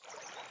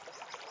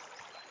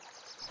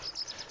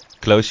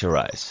Close your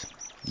eyes.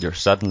 You're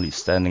suddenly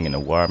standing in a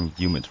warm,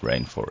 humid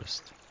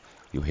rainforest.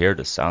 You hear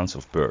the sounds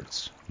of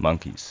birds,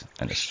 monkeys,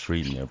 and a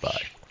stream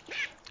nearby.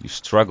 You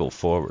struggle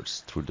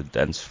forwards through the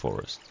dense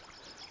forest,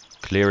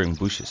 clearing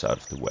bushes out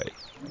of the way.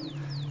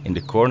 In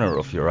the corner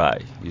of your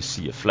eye, you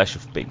see a flash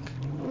of pink.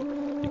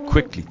 You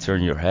quickly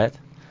turn your head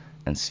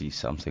and see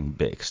something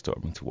big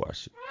storming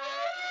towards you.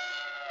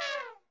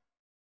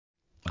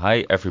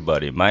 Hi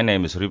everybody, my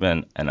name is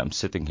Ruben and I'm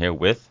sitting here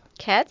with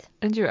Kat?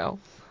 And Joel.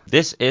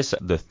 This is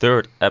the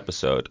third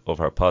episode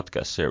of our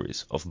podcast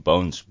series of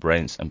Bones,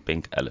 Brains and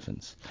Pink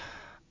Elephants.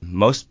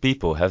 Most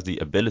people have the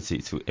ability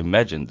to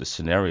imagine the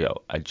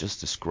scenario I just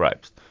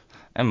described,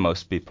 and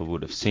most people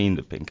would have seen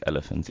the pink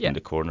elephant in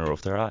the corner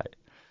of their eye.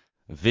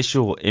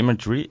 Visual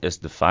imagery is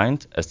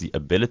defined as the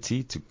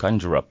ability to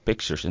conjure up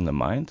pictures in the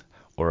mind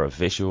or a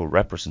visual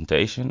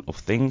representation of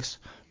things,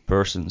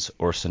 persons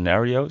or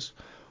scenarios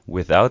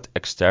without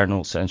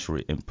external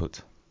sensory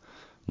input.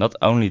 Not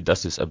only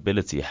does this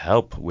ability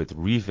help with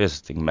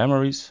revisiting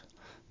memories,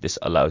 this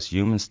allows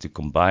humans to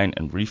combine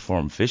and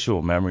reform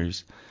visual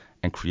memories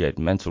and create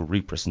mental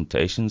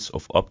representations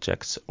of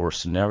objects or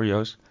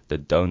scenarios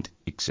that don't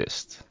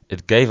exist.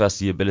 It gave us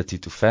the ability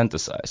to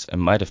fantasize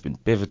and might have been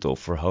pivotal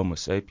for Homo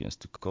sapiens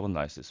to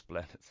colonize this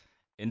planet.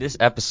 In this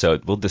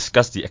episode, we'll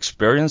discuss the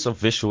experience of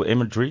visual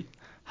imagery,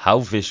 how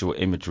visual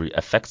imagery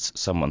affects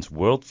someone's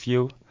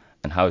worldview,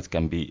 and how it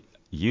can be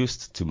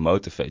used to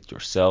motivate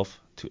yourself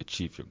to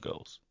achieve your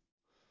goals.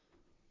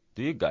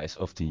 Do you guys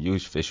often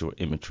use visual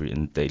imagery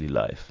in daily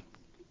life?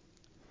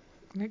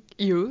 Like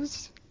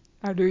use?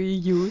 How do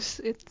you use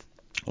it?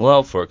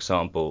 Well, for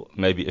example,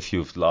 maybe if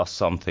you've lost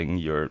something,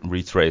 you're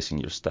retracing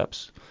your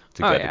steps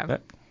to get it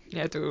back.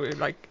 Yeah, to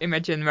like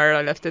imagine where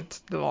I left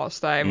it the last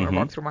time, or Mhm.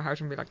 walk through my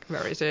house and be like,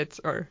 where is it?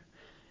 Or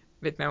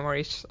with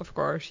memories, of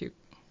course, you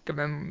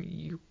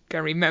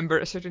can remember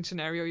a certain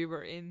scenario you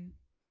were in.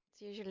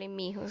 It's usually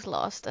me who's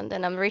lost, and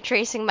then I'm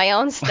retracing my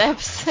own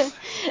steps.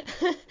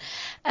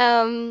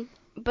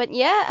 But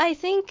yeah, I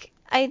think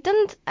I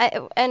didn't.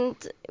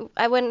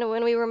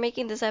 When we were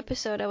making this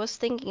episode, I was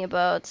thinking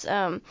about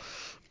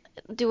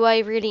do I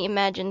really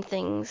imagine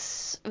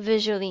things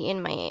visually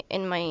in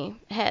my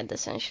head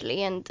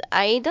essentially, and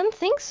I don't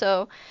think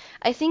so.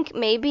 I think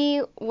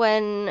maybe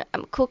when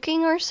I'm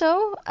cooking or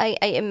so, I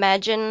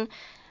imagine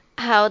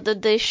how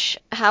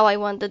I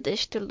want the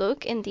dish to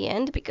look in the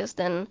end, because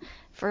then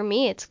for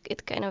me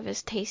it kind of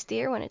is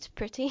tastier when it's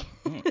pretty.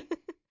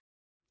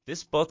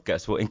 This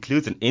podcast will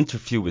include an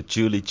interview with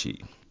Julie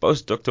G,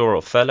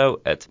 postdoctoral fellow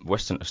at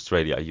Western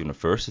Australia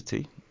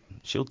University.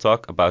 She'll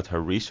talk about her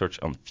research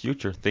on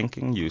future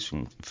thinking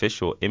using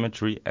visual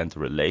imagery and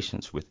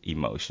relations with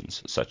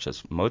emotions, such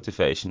as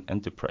motivation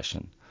and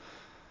depression.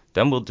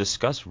 Then we'll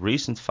discuss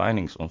recent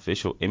findings on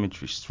visual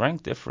imagery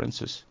strength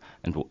differences,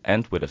 and we'll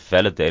end with a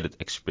validated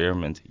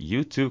experiment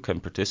you too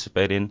can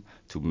participate in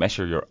to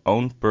measure your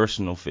own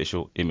personal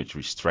visual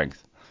imagery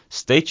strength.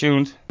 Stay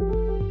tuned!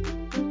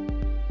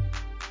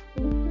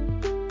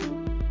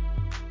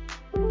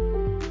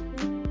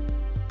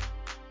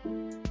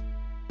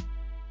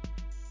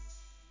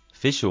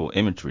 Visual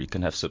imagery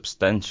can have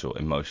substantial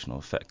emotional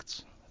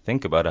effects.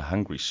 Think about a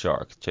hungry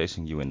shark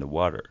chasing you in the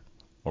water,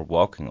 or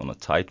walking on a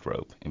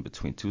tightrope in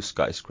between two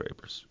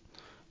skyscrapers.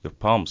 Your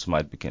palms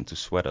might begin to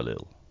sweat a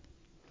little.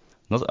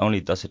 Not only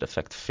does it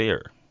affect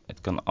fear,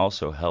 it can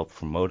also help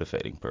for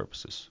motivating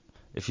purposes.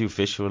 If you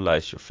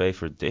visualize your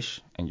favorite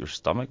dish and your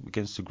stomach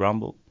begins to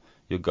grumble,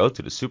 you'll go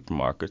to the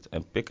supermarket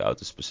and pick out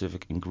the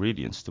specific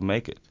ingredients to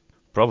make it,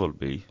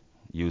 probably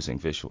using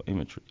visual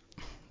imagery.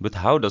 But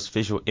how does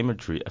visual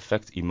imagery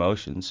affect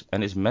emotions,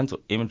 and is mental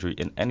imagery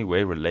in any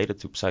way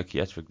related to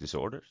psychiatric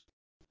disorders?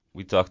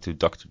 We talked to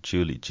Dr.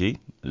 Julie G.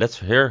 Let's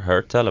hear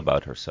her tell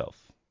about herself.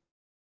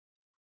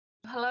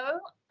 Hello,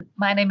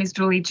 my name is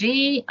Julie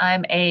G.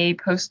 I'm a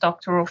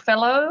postdoctoral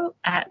fellow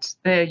at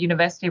the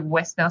University of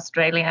Western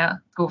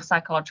Australia School of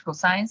Psychological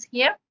Science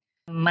here.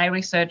 My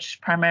research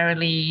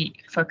primarily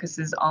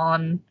focuses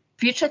on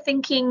future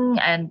thinking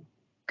and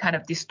kind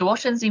of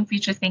distortions in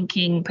future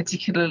thinking,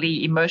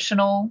 particularly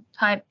emotional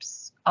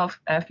types of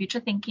future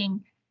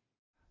thinking.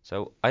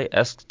 So I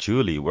asked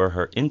Julie where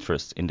her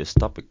interest in this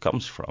topic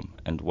comes from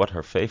and what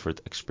her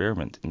favorite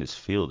experiment in this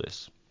field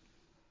is.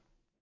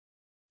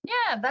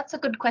 Yeah, that's a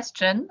good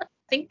question. I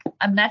think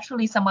I'm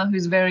naturally someone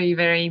who's very,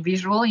 very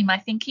visual in my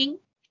thinking.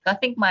 I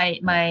think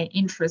my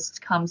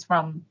interest comes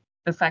from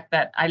the fact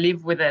that I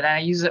live with it and I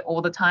use it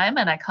all the time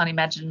and I can't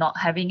imagine not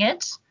having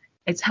it.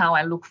 It's how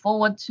I look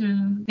forward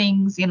to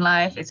things in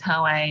life. It's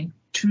how I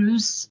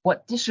choose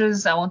what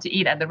dishes I want to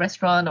eat at the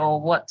restaurant or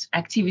what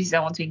activities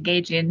I want to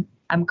engage in.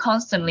 I'm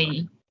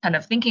constantly kind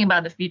of thinking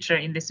about the future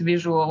in this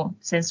visual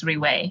sensory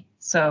way.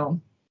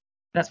 So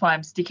that's why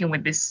I'm sticking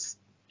with this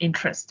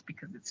interest,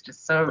 because it's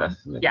just so,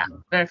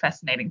 very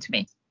fascinating to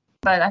me.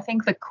 But I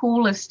think the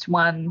coolest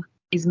one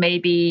is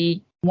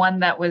maybe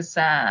one that was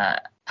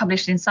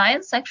published in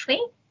Science,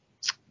 actually,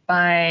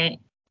 by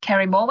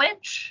Kerry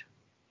Morwedge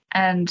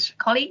and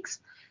colleagues.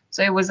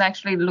 So it was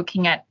actually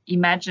looking at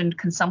imagined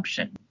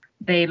consumption.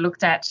 They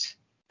looked at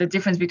the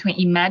difference between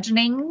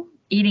imagining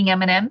eating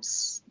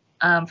M&Ms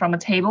from a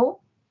table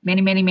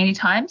many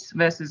times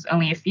versus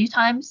only a few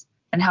times,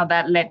 and how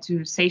that led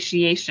to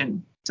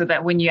satiation. So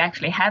that when you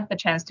actually had the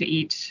chance to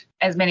eat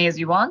as many as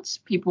you want,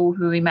 people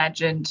who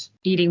imagined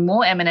eating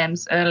more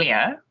M&Ms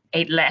earlier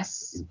ate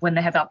less when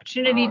they had the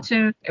opportunity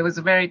to. It was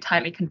a very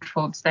tightly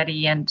controlled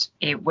study, and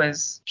it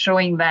was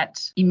showing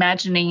that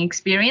imagining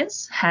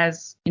experience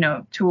has,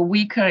 to a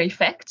weaker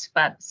effect,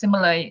 but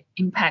similar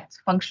impact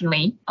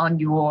functionally on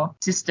your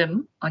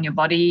system, on your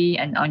body,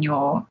 and on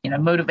your,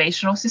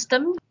 motivational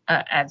system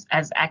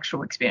as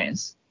actual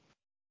experience.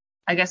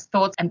 I guess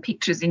thoughts and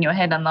pictures in your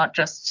head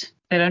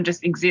they don't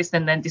just exist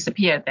and then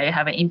disappear. They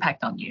have an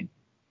impact on you.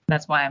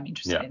 That's why I'm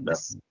interested in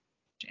this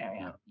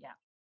area. Yeah.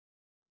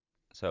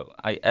 So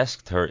I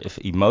asked her if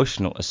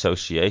emotional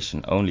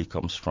association only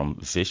comes from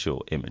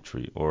visual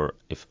imagery or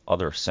if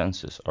other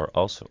senses are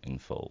also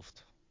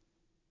involved.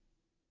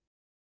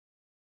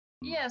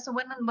 Yeah, so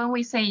when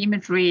we say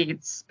imagery,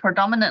 it's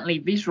predominantly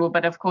visual,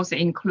 but of course it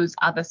includes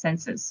other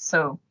senses.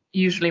 So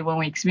usually when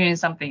we experience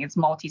something, it's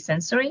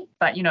multisensory,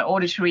 but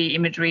auditory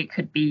imagery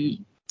could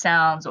be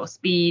sounds or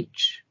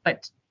speech,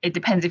 but it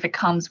depends if it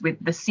comes with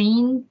the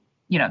scene.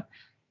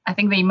 I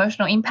think the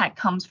emotional impact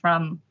comes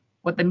from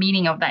what the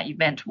meaning of that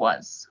event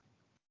was.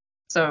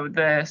 So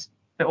the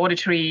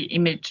auditory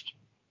image,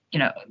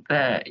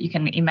 you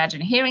can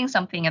imagine hearing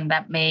something, and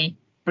that may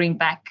bring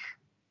back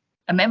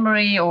a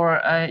memory or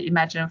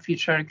imagine a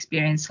future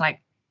experience.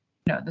 Like,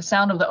 the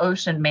sound of the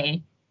ocean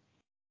may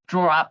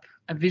draw up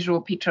a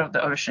visual picture of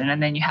the ocean,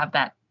 and then you have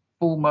that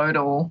full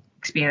modal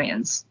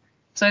experience.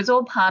 So it's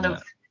all part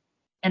of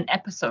an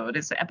episode.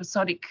 It's an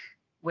episodic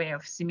way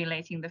of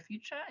simulating the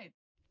future.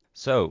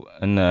 So,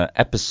 an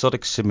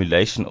episodic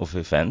simulation of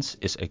events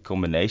is a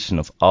combination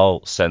of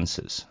all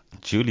senses.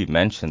 Julie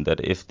mentioned that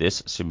if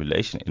this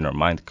simulation in our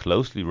mind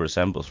closely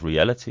resembles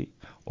reality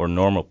or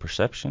normal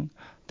perception,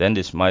 then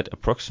this might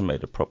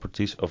approximate the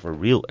properties of a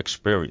real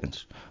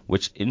experience,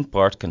 which in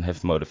part can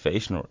have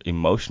motivational or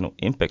emotional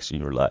impacts in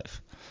your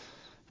life.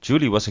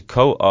 Julie was a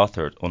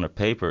co-author on a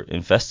paper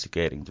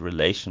investigating the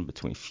relation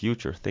between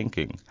future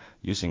thinking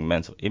using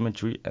mental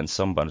imagery and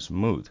somebody's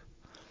mood.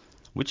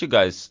 Would you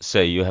guys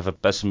say you have a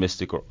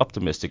pessimistic or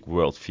optimistic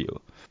worldview?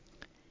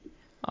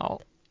 Oh,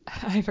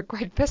 I have a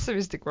quite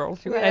pessimistic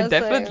worldview. Yeah, I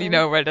definitely same.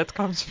 know where that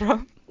comes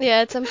from.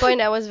 Yeah, at some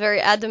point I was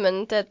very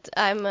adamant that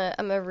I'm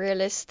a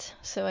realist,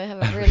 so I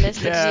have a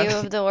realistic Yeah. view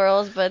of the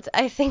world, but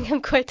I think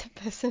I'm quite a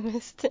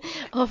pessimist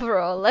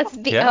overall. Let's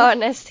be Yeah?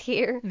 honest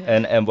here.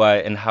 And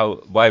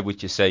why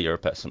would you say you're a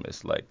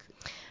pessimist? Like,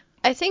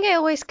 I think I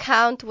always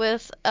count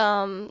with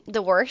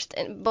the worst,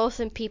 both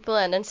in people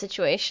and in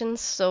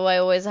situations. So I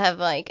always have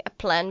like a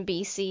plan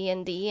B, C,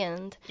 and D,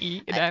 and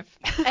E and F.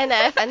 and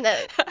F, and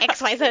then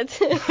X, Y,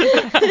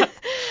 Z.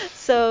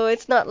 So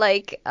it's not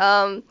like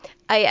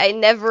I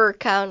never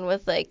count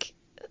with like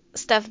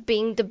stuff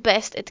being the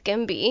best it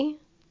can be.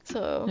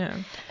 So Yeah.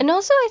 and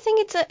also I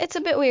think it's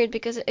a bit weird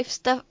because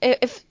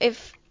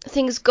if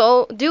things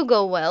do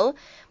go well,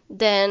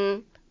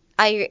 then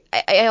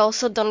I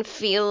also don't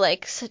feel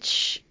like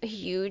such a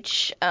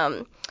huge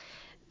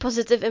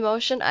positive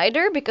emotion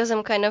either, because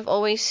I'm kind of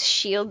always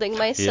shielding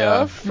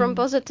myself from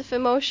positive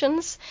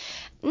emotions.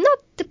 Not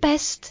the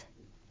best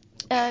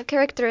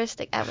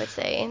characteristic, I would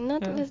say.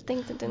 Not the best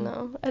thing to do.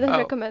 No, I don't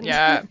recommend.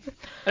 Yeah.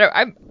 No,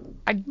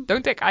 I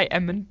don't think I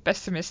am a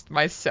pessimist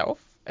myself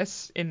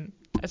as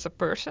a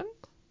person,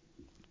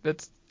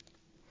 but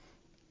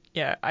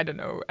yeah, I don't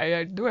know.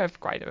 I do have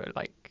quite a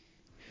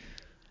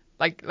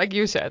like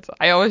you said.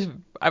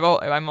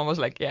 I'm almost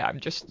like, yeah, I'm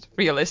just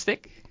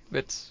realistic,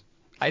 but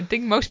I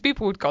think most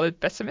people would call it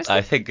pessimistic.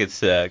 I think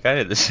it's kind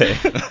of the same.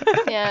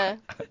 Yeah.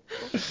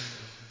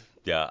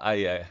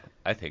 Yeah,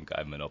 I think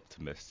I'm an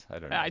optimist. I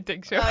don't know. I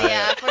think so. Oh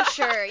yeah, for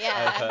sure.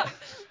 Yeah.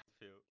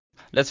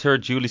 Let's hear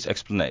Julie's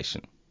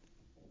explanation.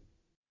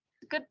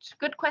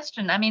 Good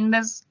question. I mean,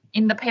 there's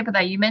in the paper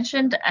that you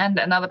mentioned and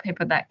another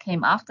paper that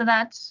came after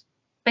that.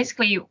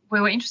 Basically, I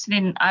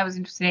was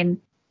interested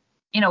in,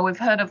 we've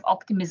heard of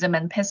optimism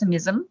and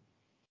pessimism,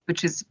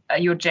 which is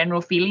your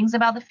general feelings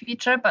about the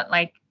future, but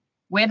like,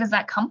 where does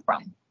that come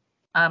from?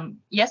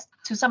 Yes,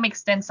 to some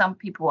extent, some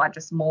people are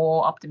just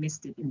more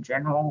optimistic in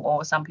general,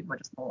 or some people are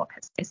just more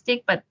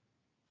pessimistic, but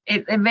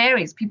it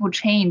varies. People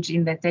change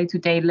in their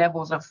day-to-day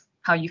levels of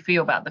how you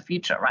feel about the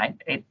future, right?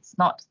 It's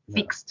not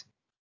fixed.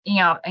 In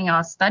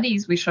our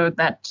studies, we showed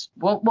that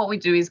what we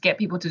do is get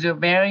people to do a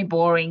very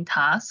boring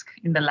task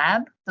in the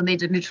lab. So they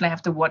literally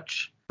have to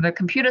watch the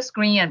computer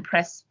screen and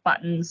press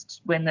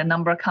buttons when the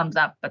number comes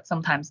up, but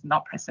sometimes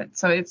not press it.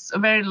 So it's a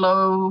very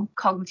low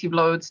cognitive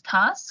loads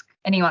task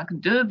anyone can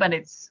do, but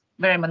it's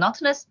very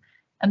monotonous.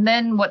 And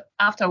then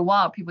after a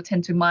while, people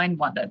tend to mind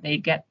wander. They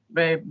get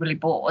really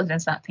bored and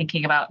start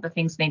thinking about the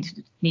things they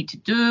need to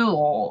do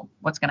or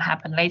what's going to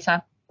happen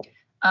later.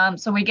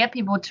 So we get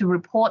people to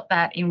report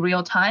that in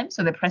real time.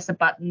 So they press a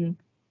button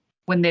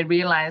when they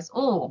realize,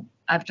 oh,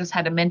 I've just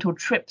had a mental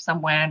trip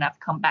somewhere and I've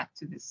come back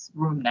to this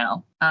room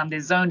now. They're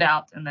zoned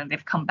out and then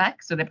they've come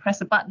back. So they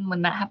press a button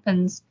when that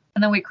happens.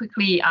 And then we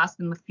quickly ask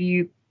them a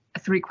few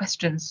 3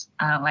 questions,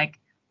 like,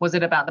 was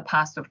it about the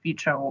past or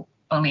future or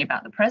only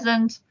about the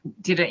present?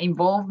 Did it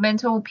involve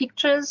mental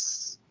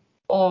pictures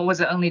or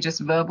was it only just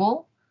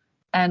verbal?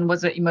 And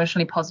was it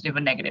emotionally positive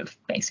or negative,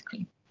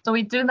 basically? So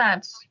we do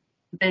that.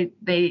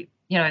 The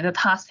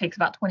task takes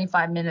about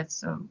 25 minutes.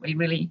 So we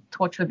really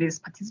torture these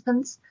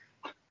participants.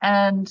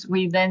 And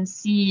we then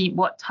see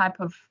what type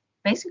of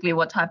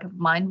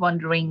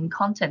mind-wandering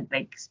content they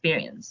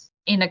experience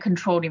in a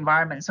controlled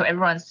environment. So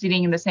everyone's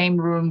sitting in the same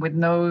room with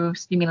no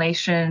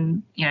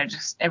stimulation,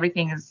 just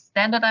everything is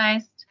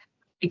standardized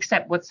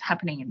except what's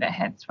happening in their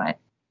heads, right?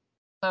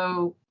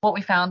 So what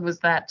we found was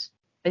that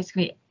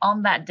basically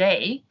on that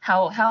day,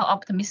 how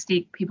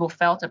optimistic people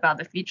felt about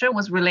the future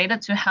was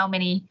related to how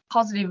many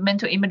positive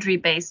mental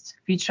imagery-based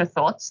future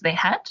thoughts they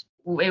had.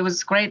 It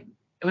was great.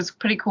 It was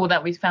pretty cool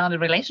that we found a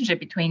relationship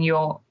between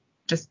your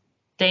just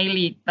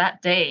daily,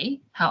 that day,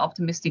 how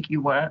optimistic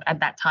you were at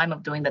that time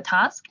of doing the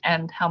task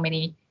and how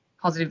many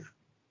positive,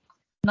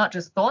 not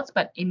just thoughts,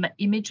 but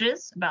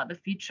images about the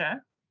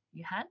future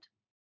you had.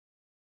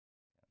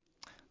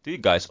 Do you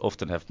guys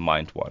often have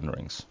mind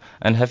wanderings?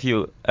 And have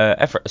you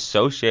ever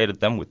associated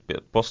them with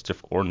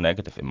positive or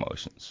negative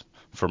emotions?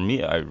 For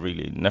me, I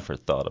really never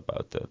thought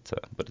about that,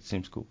 but it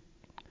seems cool.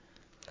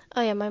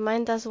 Oh yeah, my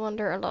mind does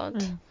wander a lot.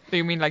 Do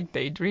you mean like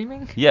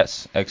daydreaming?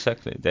 Yes,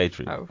 exactly.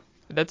 Daydream. Oh,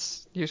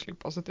 that's usually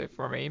positive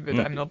for me, but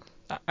Mm.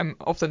 I'm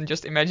often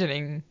just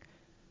imagining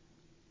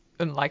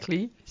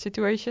unlikely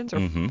situations or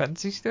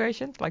fantasy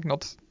situations, like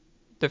not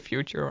the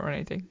future or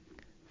anything.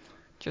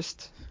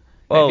 Just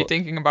maybe Well,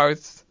 thinking about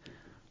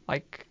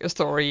like a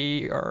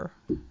story or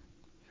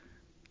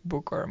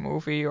book or a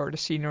movie or the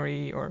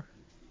scenery or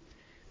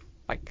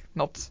like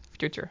not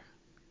future.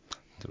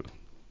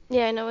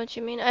 Yeah, I know what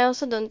you mean. I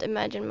also don't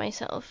imagine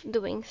myself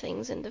doing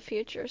things in the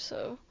future,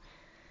 so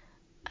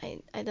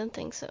I don't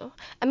think so.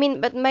 I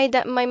mean, but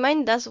my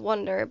mind does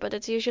wander, but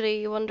it's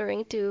usually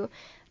wandering to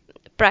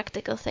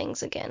practical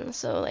things again.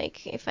 So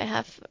like if I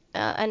have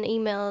an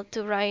email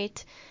to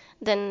write,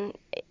 then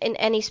in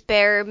any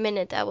spare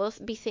minute I will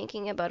be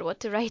thinking about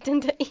what to write in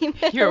the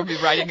email. You'll be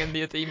writing in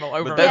the email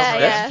over but and that's over Yeah,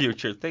 that's again. yeah.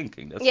 future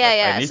thinking. That's Yeah, like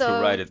yeah, I need to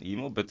so- write an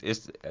email, but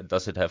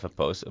does it have a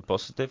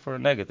positive or a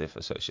negative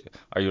association?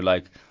 Are you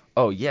like,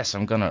 oh yes,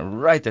 I'm gonna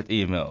write that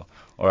email,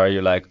 or are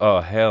you like, oh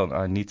hell,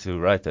 I need to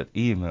write that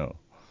email?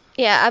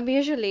 Yeah, I'm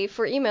usually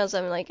for emails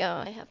I'm like,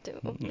 oh, I have to.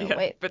 Oh, no, Yeah,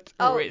 wait. but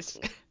Oh, always.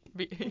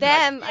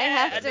 damn, I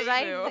have to this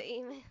write too. the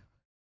email.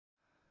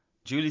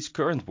 Julie's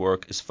current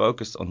work is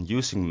focused on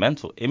using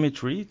mental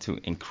imagery to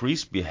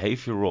increase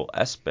behavioral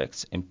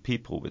aspects in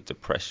people with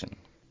depression.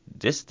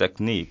 This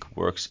technique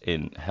works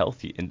in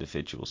healthy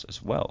individuals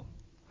as well.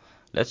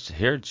 Let's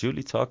hear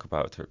Julie talk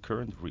about her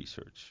current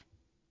research.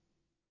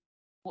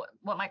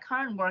 What my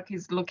current work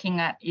is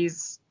looking at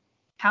is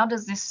how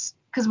does this,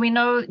 because we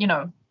know,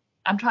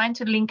 I'm trying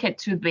to link it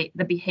to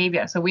the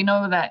behavior. So we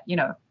know that,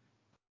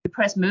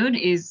 depressed mood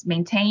is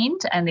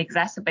maintained and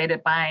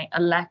exacerbated by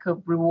a lack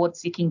of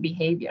reward-seeking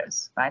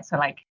behaviors, right? So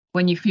like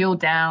when you feel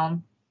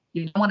down,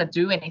 you don't want to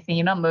do anything,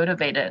 you're not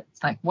motivated.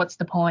 It's like, what's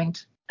the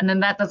point? And then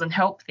that doesn't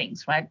help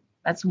things, right?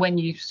 That's when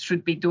you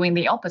should be doing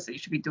the opposite. You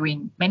should be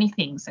doing many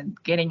things and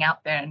getting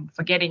out there and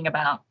forgetting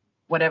about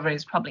whatever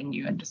is troubling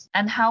you,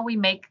 and how we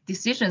make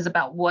decisions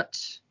about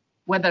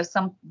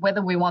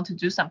whether we want to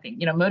do something.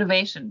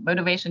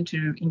 Motivation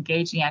to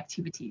engage in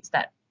activities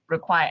that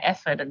require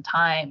effort and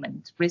time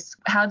and risk.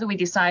 How do we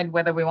decide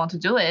whether we want to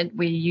do it?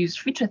 We use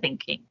future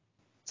thinking.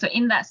 So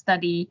in that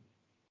study,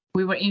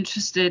 we were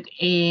interested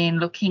in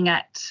looking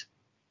at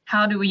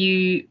how do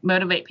we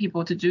motivate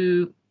people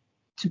to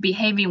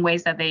behave in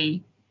ways that are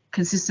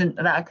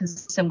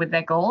consistent with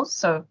their goals.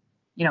 So,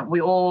 we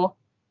all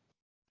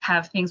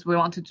have things we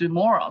want to do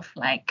more of,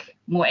 like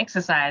more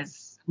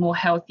exercise, more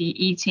healthy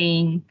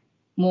eating,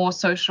 more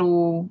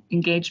social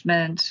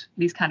engagement,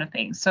 these kind of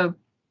things. So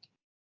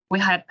we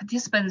had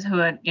participants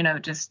who are,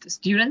 just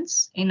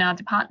students in our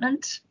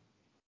department.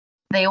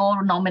 They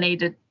all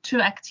nominated 2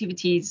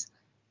 activities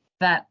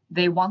that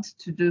they want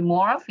to do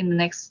more of in the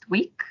next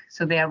week.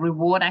 So they are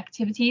reward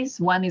activities.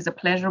 One is a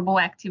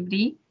pleasurable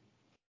activity,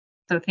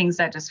 so things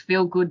that just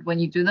feel good when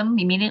you do them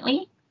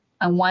immediately.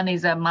 And one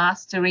is a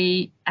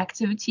mastery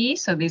activity.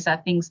 So these are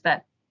things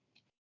that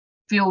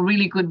feel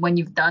really good when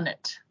you've done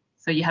it.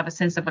 So you have a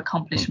sense of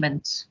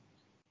accomplishment.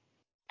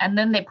 And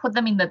then they put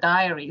them in the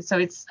diary. So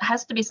it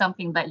has to be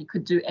something that you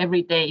could do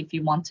every day if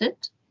you wanted.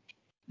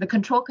 The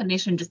control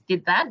condition just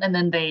did that, and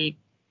then they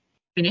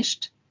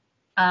finished.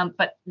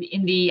 But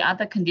in the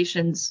other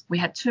conditions, we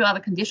had 2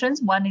 other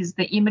conditions. One is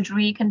the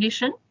imagery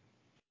condition.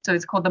 So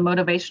it's called the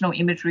motivational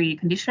imagery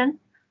condition.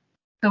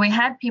 So we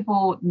had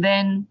people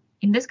then,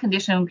 in this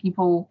condition,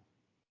 people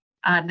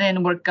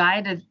then were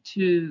guided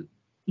to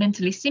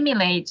mentally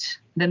simulate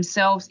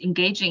themselves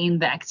engaging in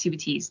the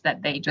activities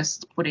that they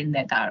just put in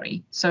their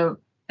diary. So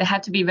they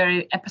had to be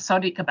very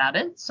episodic about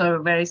it.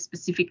 So very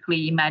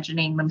specifically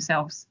imagining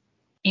themselves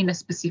in a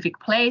specific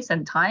place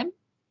and time,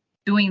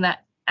 doing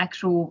that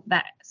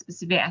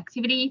specific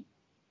activity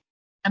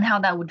and how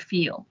that would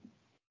feel.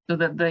 So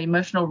the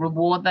emotional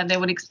reward that they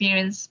would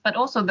experience, but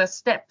also the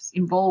steps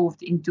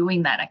involved in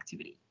doing that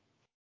activity.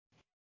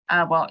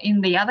 Well,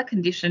 in the other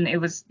condition, it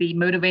was the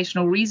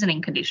motivational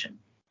reasoning condition.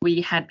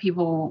 We had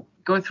people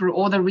go through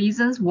all the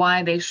reasons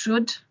why they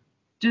should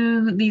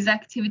do these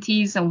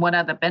activities and what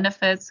are the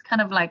benefits,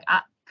 kind of like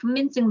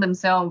convincing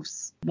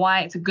themselves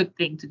why it's a good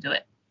thing to do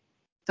it.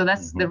 So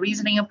that's the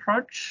reasoning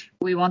approach.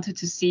 We wanted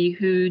to see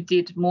who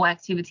did more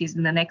activities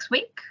in the next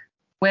week,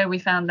 where we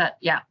found that,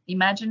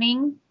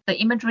 imagining the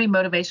imagery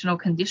motivational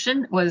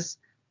condition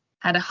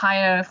had a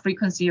higher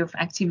frequency of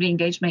activity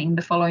engagement in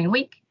the following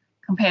week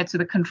compared to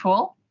the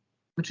control,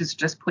 which is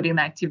just putting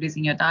the activities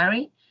in your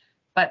diary.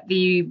 But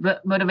the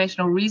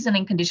motivational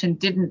reasoning condition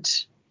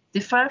didn't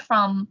differ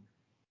from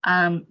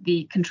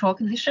the control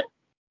condition.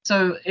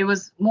 So it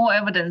was more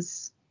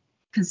evidence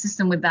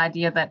consistent with the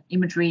idea that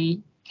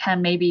imagery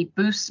can maybe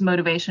boost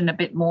motivation a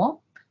bit more.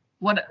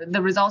 What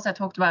the results I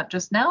talked about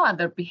just now are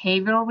the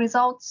behavioral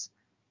results,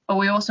 but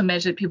we also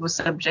measured people's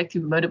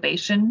subjective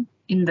motivation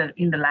in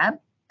the lab.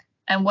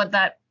 And what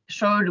that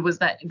showed was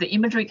that the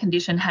imagery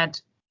condition had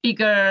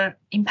bigger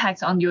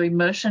impacts on your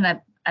emotion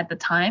at the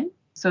time.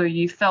 So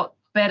you felt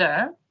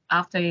better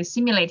after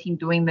simulating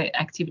doing the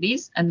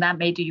activities, and that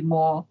made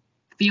you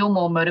feel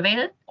more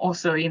motivated.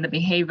 Also, in the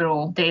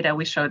behavioral data,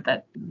 we showed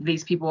that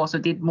these people also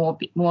did more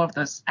of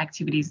those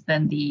activities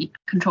than the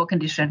control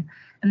condition.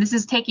 And this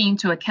is taking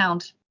into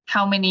account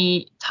how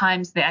many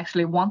times they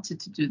actually wanted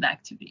to do the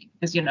activity.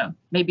 Because,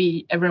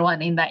 maybe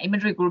everyone in that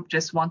imagery group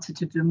just wanted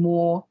to do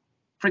more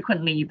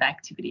frequently the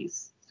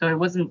activities. So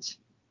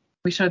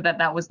we showed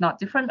that was not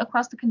different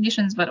across the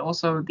conditions, but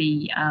also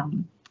the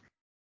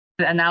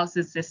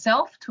analysis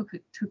itself took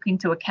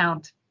into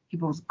account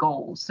people's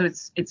goals. So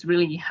it's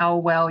really how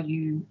well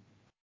you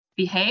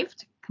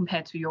behaved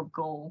compared to your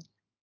goal.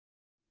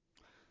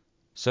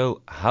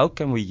 So how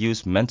can we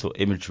use mental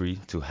imagery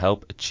to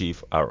help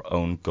achieve our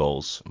own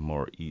goals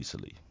more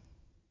easily?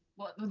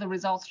 What the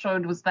results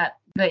showed was that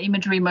the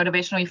imagery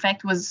motivational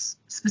effect was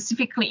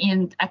specifically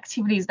in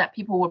activities that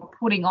people were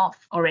putting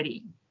off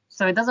already.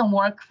 So it doesn't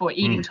work for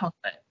eating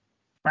chocolate,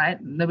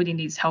 right? Nobody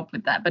needs help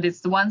with that. But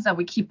it's the ones that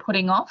we keep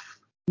putting off.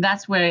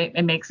 That's where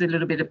it makes a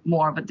little bit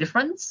more of a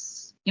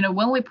difference.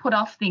 When we put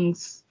off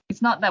things,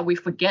 it's not that we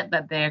forget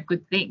that they're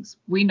good things.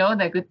 We know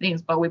they're good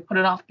things, but we put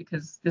it off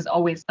because there's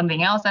always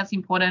something else that's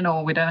important,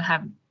 or we don't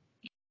have,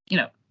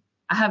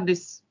 I have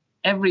this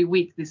every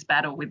week, this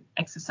battle with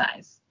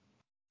exercise.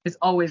 It's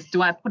always,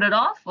 do I put it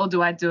off or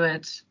do I do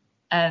it?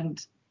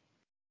 And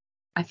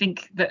I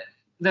think the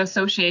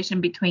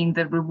association between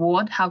the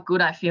reward, how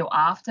good I feel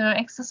after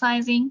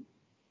exercising,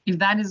 if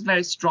that is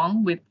very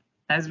strong,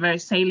 that's very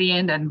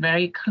salient and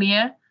very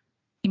clear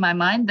in my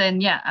mind,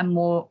 then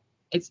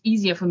it's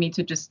easier for me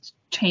to just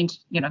change,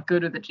 go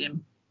to the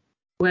gym.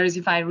 Whereas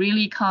if I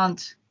really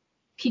can't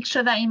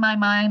picture that in my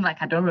mind, like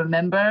I don't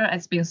remember,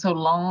 it's been so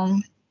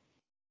long,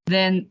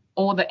 then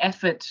all the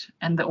effort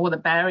and all the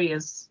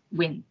barriers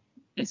win,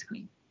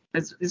 basically.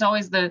 It's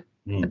always the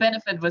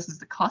benefit versus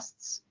the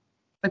costs.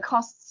 The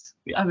costs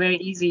are very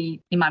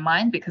easy in my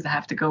mind because I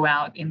have to go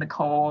out in the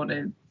cold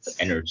and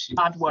energy,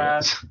 hard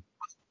work. Yes.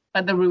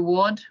 But the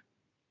reward,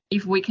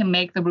 if we can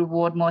make the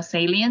reward more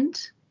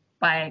salient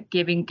by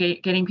helping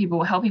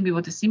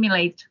people to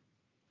simulate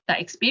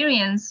that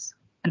experience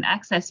and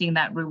accessing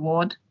that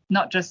reward,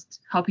 not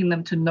just helping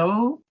them to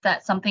know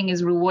that something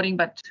is rewarding,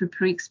 but to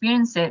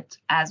pre-experience it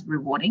as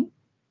rewarding,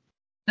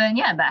 then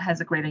that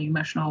has a greater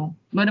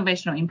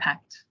motivational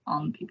impact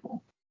on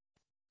people.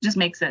 Just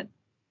makes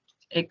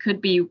it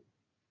could be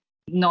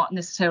not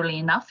necessarily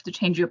enough to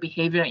change your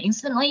behavior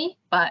instantly,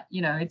 but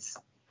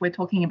we're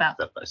talking about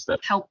step by step,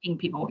 helping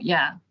people,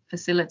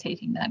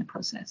 facilitating that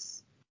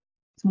process.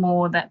 It's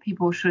more that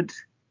people should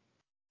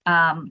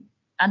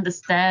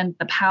understand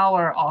the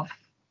power of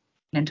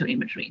mental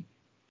imagery.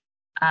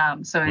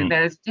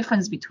 There's a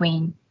difference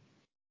between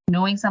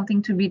knowing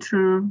something to be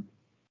true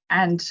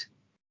and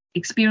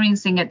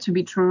experiencing it to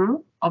be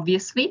true,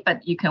 obviously,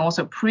 but you can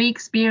also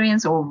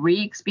pre-experience or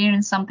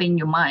re-experience something in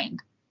your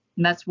mind.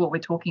 And that's what we're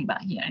talking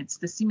about here. It's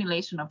the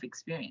simulation of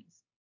experience.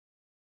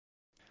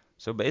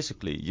 So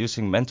basically,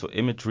 using mental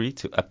imagery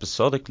to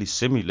episodically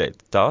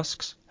simulate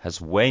tasks has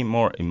way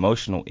more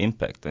emotional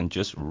impact than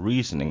just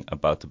reasoning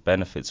about the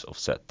benefits of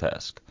said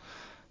task.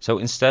 So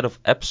instead of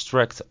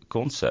abstract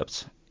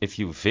concepts, if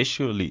you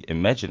visually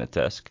imagine a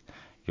task,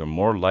 you're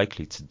more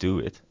likely to do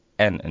it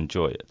and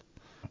enjoy it.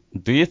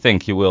 Do you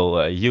think you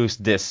will use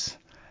this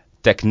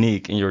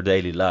technique in your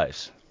daily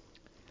lives?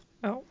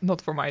 Well,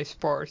 not for my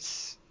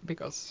sports,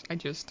 because I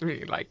just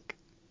really like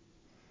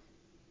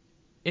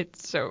it,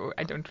 so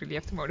I don't really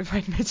have to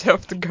motivate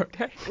myself to go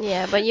there.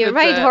 Yeah, but you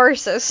ride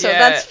horses, so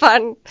that's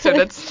fun. So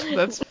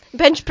that's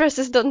bench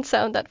presses don't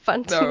sound that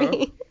fun to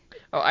me.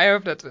 Oh, I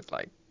hope that with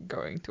like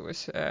going to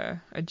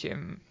a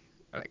gym,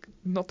 like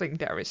nothing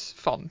there is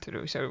fun to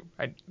do, so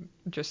I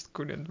just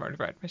couldn't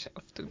motivate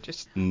myself to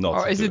just.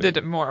 Or is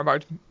it more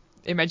about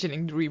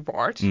imagining the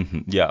reward?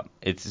 Yeah,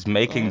 it's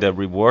making the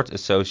reward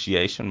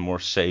association more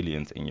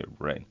salient in your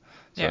brain.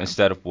 So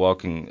instead of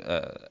walking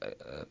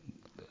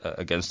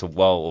against a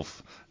wall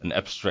of an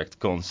abstract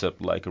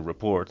concept like a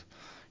report.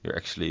 You're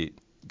actually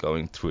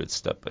going through it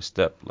step by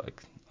step.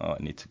 Like, oh,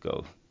 I need to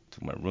go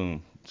to my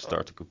room,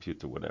 start the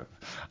computer, whatever.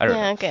 I don't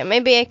know. Okay.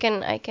 Maybe I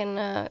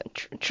can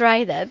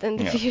try that in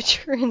the Yeah.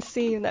 future and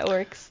see if that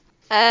works.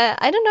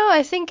 I don't know.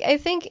 I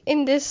think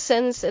in this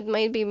sense it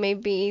might be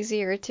maybe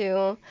easier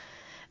to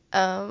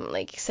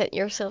like set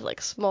yourself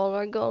like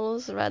smaller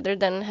goals rather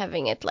than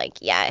having it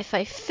like, yeah, if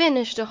I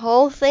finish the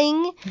whole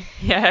thing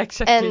Yeah,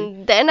 exactly.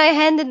 and then I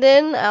hand it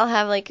in, I'll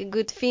have like a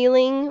good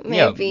feeling.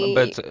 Maybe. Yeah,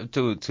 but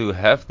to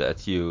have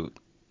that, you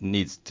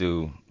need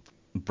to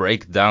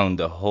break down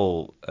the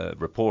whole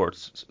report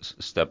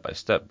step by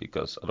step,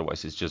 because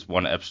otherwise it's just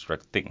one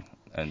abstract thing,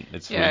 and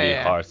it's Yeah, really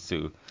yeah. hard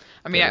to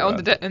I mean, get I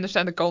around it.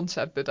 understand the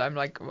concept, but I'm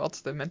like,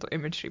 what's the mental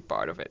imagery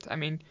part of it? I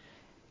mean,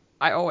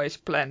 I always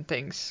plan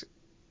things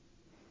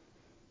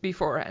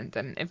beforehand,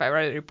 and if I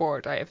write a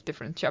report, I have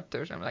different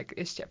chapters. I'm like,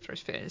 this chapter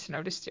is finished,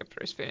 now this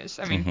chapter is finished.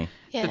 I mean, Mhm.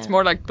 Yeah. that's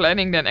more like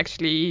planning than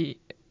actually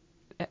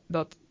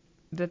that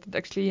it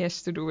actually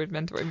has to do with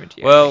mental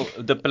imagery. I Well,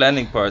 think. the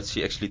planning part,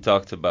 she actually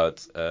talked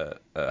about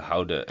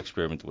how the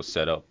experiment was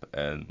set up,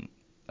 and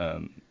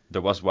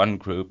there was one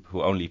group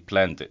who only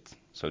planned it,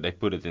 so they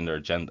put it in their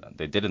agenda.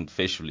 They didn't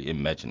visually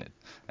imagine it,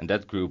 and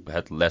that group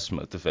had less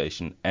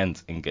motivation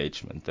and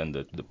engagement than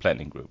the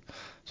planning group.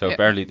 So Yeah.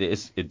 apparently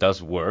it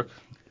does work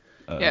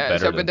Yeah,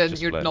 better so but than then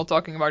just you're planning. not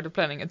talking about the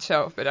planning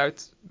itself, but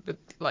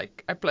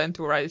like I plan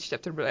to write this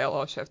chapter, but I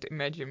also have to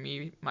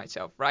imagine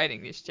myself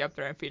writing this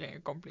chapter and feeling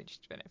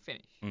accomplished when I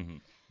finish. Hmm.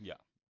 Yeah.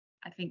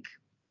 I think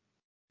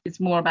it's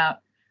more about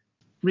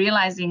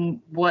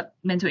realizing what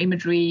mental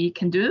imagery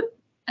can do,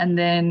 and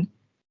then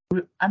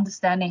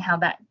understanding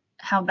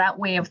how that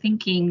way of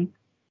thinking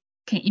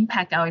can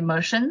impact our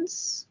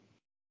emotions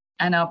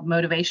and our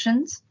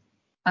motivations,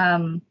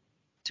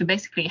 to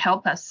basically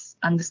help us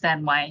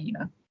understand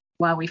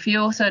why we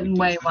feel a certain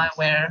way, why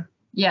we're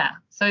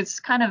So it's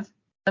kind of,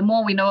 the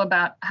more we know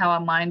about how our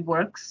mind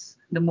works,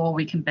 the more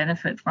we can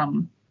benefit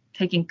from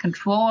taking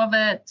control of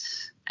it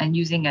and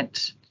using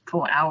it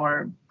for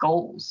our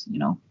goals.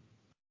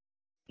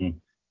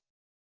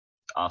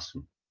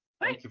 Awesome.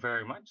 Thank you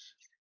very much.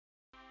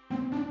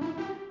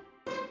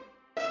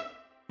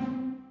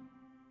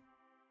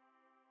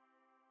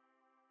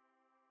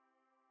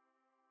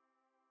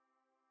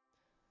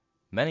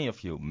 Many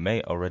of you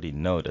may already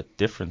know that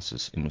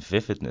differences in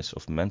vividness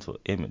of mental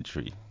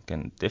imagery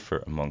can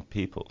differ among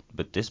people,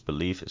 but this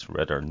belief is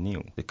rather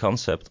new. The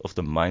concept of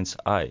the mind's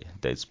eye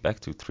dates back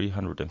to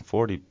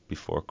 340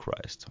 before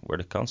Christ, where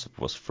the concept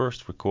was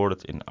first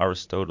recorded in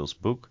Aristotle's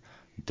book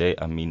De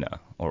Amina,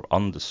 or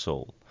On the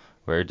Soul,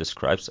 where he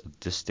describes a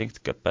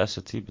distinct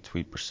capacity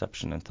between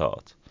perception and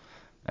thought,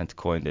 and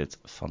coined it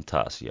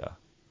phantasia.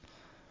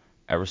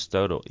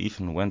 Aristotle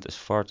even went as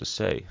far to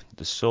say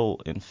the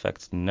soul in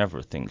fact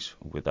never thinks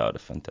without a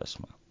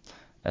phantasma,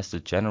 as the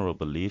general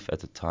belief at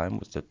the time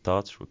was that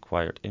thoughts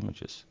required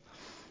images.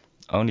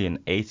 Only in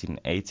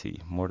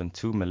 1880, more than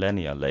 2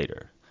 millennia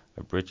later,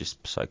 a British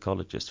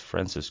psychologist,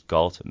 Francis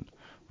Galton,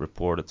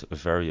 reported a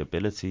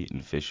variability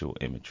in visual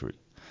imagery.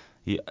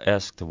 He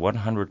asked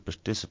 100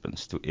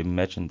 participants to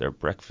imagine their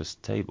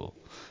breakfast table.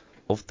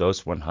 Of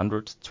those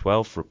 100,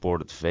 12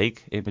 reported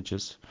vague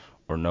images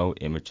or no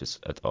images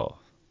at all.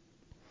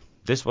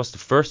 This was the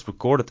first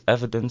recorded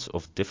evidence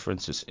of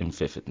differences in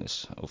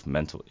vividness of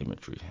mental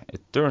imagery.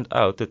 It turned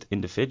out that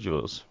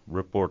individuals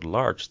report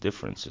large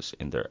differences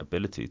in their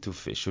ability to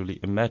visually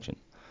imagine.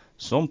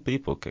 Some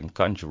people can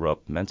conjure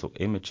up mental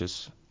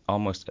images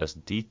almost as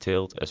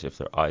detailed as if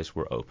their eyes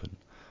were open,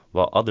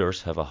 while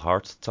others have a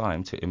hard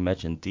time to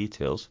imagine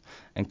details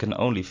and can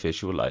only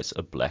visualize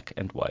a black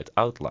and white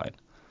outline.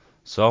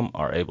 Some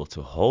are able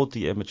to hold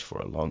the image for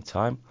a long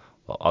time,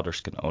 while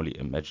others can only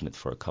imagine it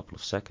for a couple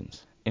of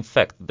seconds. In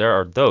fact, there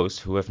are those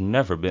who have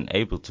never been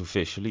able to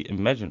visually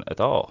imagine at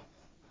all.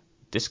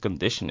 This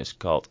condition is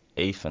called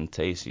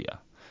aphantasia.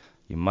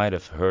 You might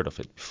have heard of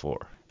it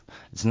before.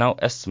 It's now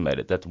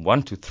estimated that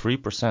 1 to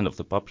 3% of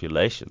the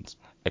population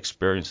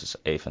experiences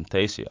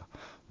aphantasia,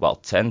 while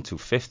 10 to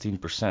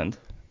 15%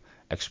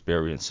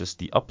 experiences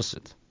the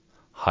opposite,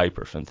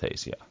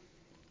 hyperphantasia.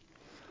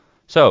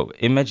 So,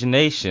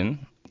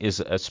 imagination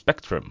is a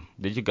spectrum.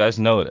 Did you guys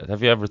know that?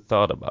 Have you ever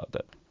thought about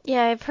that?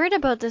 Yeah, I've heard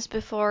about this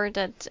before.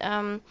 But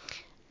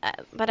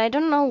I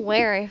don't know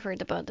where I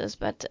heard about this.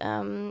 But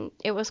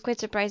it was quite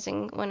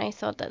surprising when I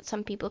thought that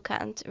some people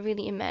can't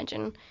really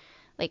imagine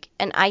like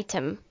an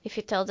item. If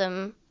you tell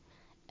them,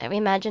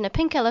 imagine a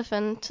pink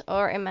elephant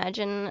or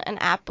imagine an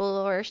apple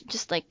or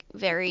just like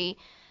very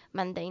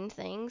mundane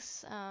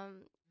things.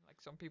 Like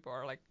some people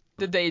are like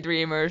the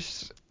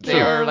daydreamers. They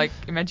Yeah. are like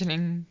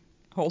imagining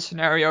whole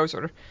scenarios,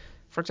 or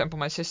for example,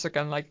 my sister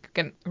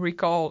can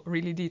recall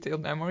really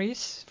detailed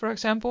memories. For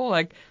example,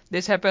 like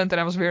this happened and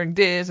I was wearing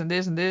this and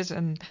this and this,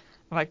 and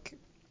like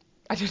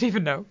I don't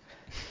even know.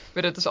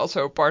 But it is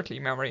also partly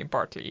memory and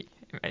partly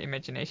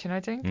imagination, I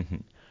think,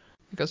 Hmm.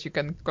 because you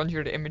can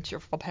conjure the image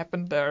of what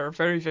happened there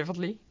very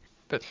vividly.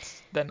 But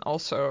then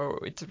also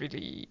it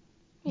really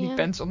Yeah.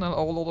 depends on a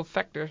whole lot of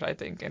factors, I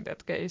think, in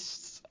that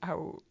case,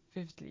 how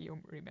vividly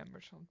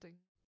remember something.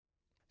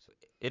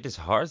 It is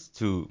hard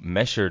to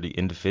measure the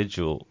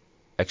individual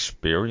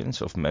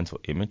experience of mental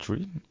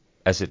imagery,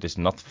 as it is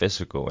not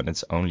physical and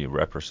it's only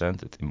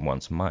represented in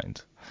one's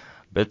mind.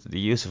 But the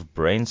use of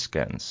brain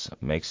scans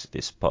makes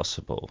this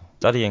possible.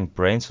 Studying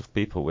brains of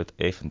people with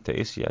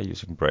aphantasia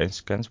using brain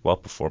scans while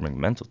performing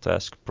mental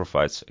tasks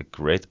provides a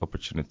great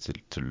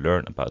opportunity to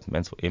learn about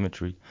mental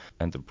imagery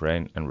and the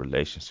brain and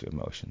relations to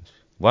emotions.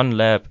 One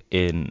lab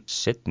in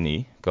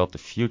Sydney, called the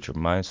Future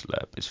Minds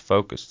Lab, is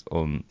focused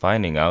on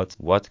finding out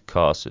what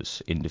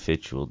causes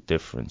individual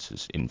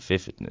differences in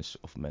vividness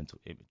of mental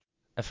imagery.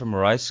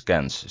 fMRI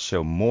scans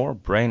show more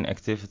brain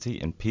activity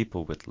in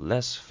people with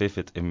less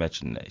vivid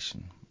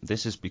imagination.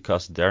 This is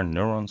because their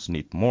neurons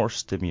need more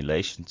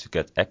stimulation to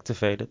get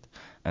activated,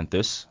 and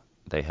thus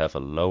they have a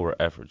lower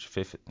average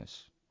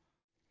vividness.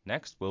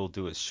 Next, we'll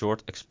do a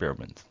short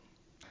experiment.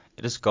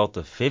 It is called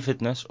the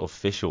Vividness of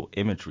Visual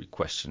Imagery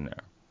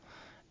Questionnaire.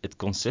 It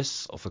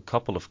consists of a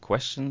couple of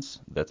questions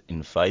that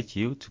invite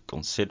you to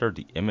consider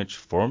the image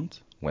formed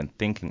when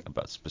thinking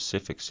about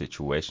specific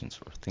situations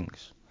or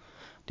things.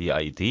 The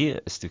idea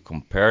is to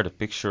compare the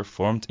picture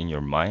formed in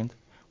your mind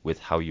with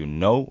how you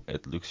know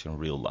it looks in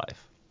real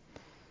life.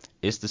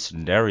 Is the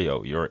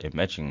scenario you're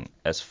imagining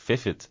as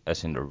vivid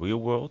as in the real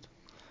world,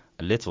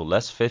 a little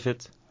less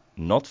vivid,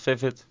 not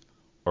vivid,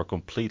 or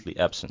completely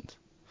absent?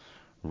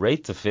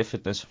 Rate the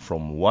vividness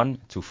from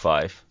 1 to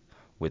 5,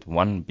 with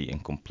 1 being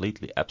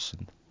completely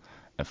absent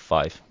and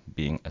 5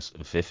 being as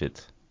vivid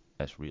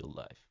as real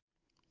life.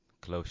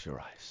 Close your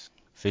eyes.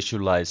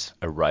 Visualize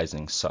a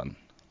rising sun.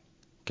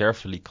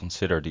 Carefully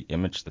consider the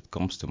image that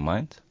comes to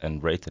mind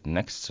and rate the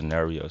next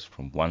scenarios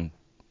from 1,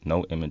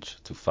 no image,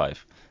 to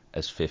 5,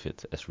 as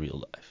vivid as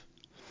real life.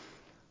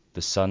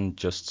 The sun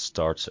just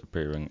starts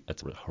appearing at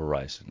the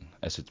horizon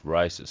as it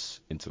rises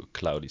into a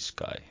cloudy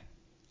sky.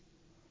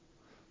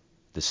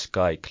 The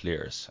sky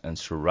clears and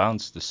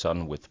surrounds the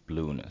sun with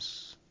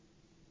blueness.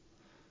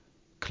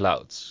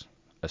 Clouds.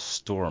 A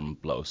storm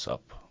blows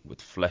up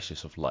with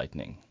flashes of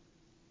lightning.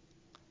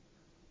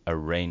 A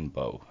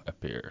rainbow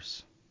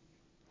appears.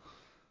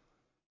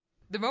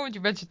 The moment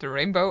you mentioned the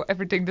rainbow,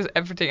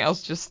 everything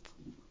else just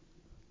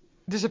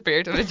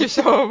disappeared, and I just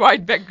saw a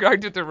white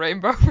background with the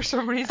rainbow for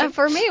some reason.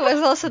 For me, it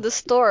was also the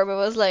storm. It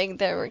was like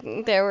there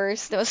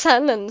was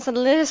sun, and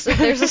suddenly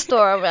there's a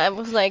storm. I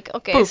was like,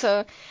 okay, Poof.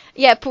 so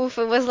yeah, poof.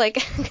 It was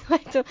like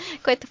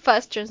quite a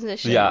fast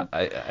transition. Yeah,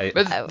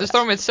 But the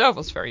storm itself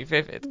was very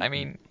vivid. I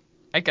mean,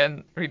 I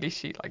can really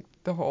see like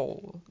the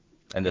whole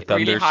and the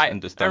really thunders high,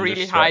 and the a thunder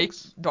really high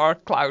strikes.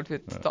 dark cloud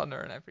with Yeah. thunder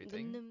and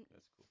everything.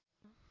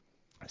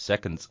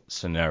 Second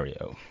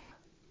scenario.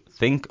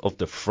 Think of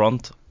the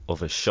front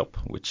of a shop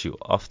which you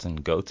often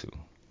go to.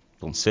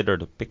 Consider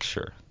the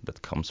picture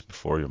that comes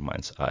before your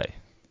mind's eye.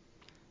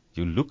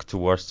 You look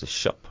towards the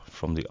shop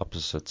from the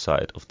opposite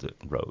side of the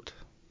road.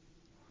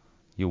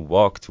 You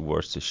walk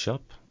towards the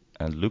shop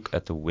and look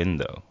at the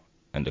window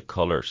and the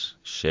colors,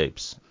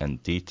 shapes,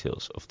 and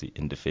details of the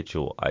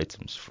individual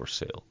items for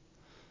sale.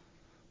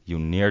 You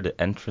near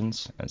the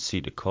entrance and see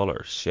the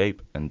color,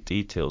 shape, and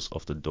details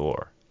of the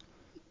door.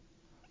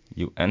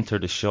 You enter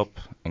the shop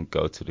and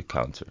go to the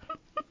counter.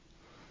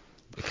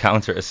 The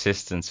counter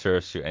assistant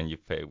serves you and you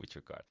pay with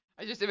your card.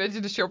 I just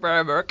imagine the shop where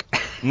I work.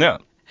 No.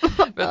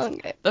 But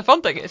Okay. the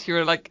fun thing is, you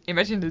were like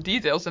imagine the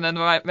details, and then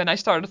when I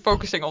started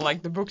focusing on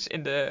like the books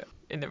in the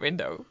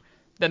window,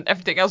 then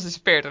everything else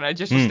disappeared, and I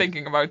just was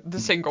thinking about the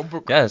single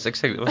book. Yes,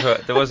 exactly.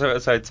 That was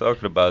as I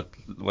talked about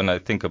when I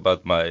think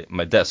about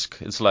my desk.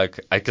 It's like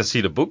I can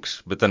see the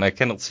books, but then I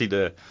cannot see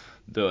the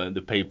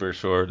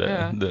papers or the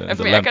And for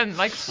the me, lamp. I can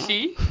like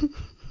see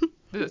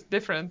the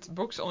different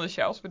books on the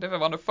shelves, but if I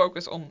want to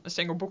focus on a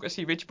single book and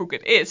see which book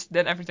it is,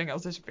 then everything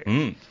else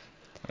disappears.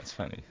 That's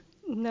funny.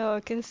 No, I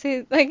can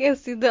see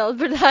the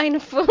Albert Heijn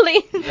fully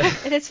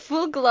in its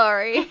full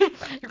glory.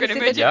 You can see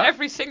imagine Yeah.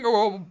 every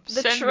single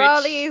The sandwich.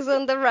 trolleys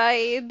on the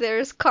right,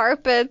 there's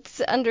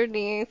carpets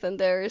underneath, and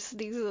there's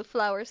these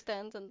flower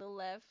stands on the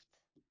left.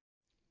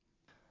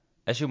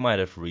 As you might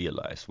have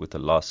realized with the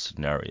last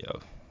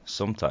scenario,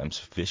 sometimes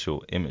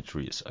visual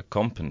imagery is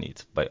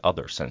accompanied by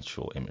other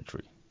sensual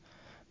imagery.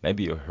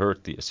 Maybe you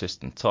heard the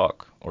assistant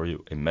talk, or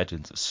you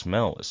imagined a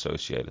smell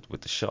associated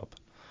with the shop.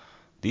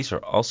 These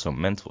are also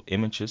mental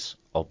images,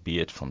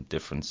 albeit from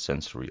different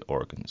sensory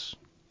organs.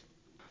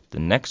 The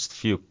next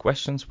few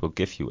questions will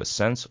give you a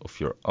sense of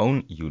your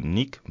own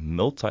unique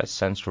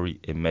multisensory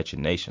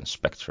imagination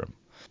spectrum.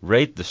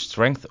 Rate the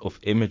strength of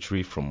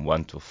imagery from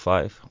 1 to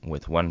 5,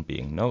 with 1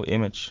 being no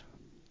image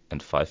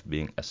and 5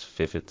 being as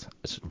vivid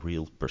as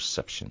real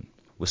perception.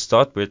 We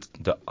start with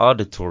the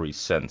auditory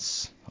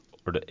sense,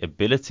 or the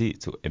ability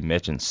to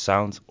imagine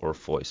sound or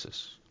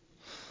voices.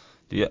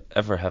 Do you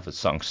ever have a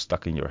song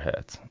stuck in your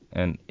head?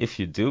 And if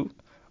you do,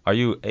 are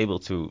you able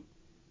to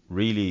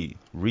really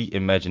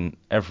reimagine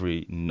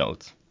every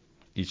note,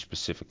 each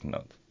specific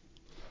note?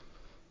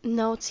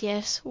 Notes,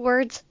 yes.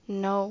 Words,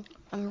 no.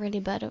 I'm really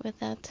bad with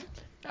that.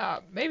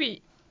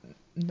 Maybe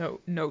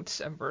notes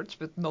and words,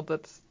 but not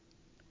that.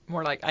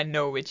 More like I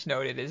know which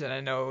note it is, and I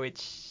know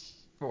which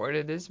what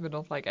it is, but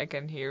not like I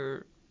can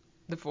hear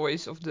the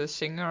voice of the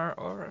singer,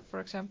 or for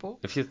example.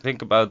 If you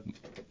think about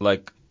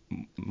like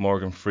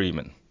Morgan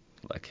Freeman,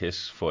 like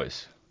his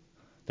voice,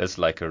 that's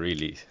like a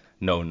really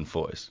known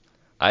voice.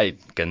 I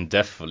can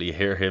definitely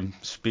hear him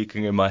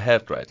speaking in my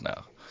head right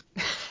now.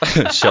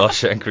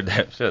 Shawshank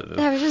Redemption.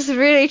 I'm just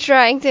really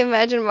trying to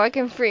imagine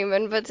Morgan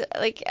Freeman, but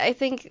like I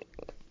think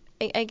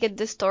I get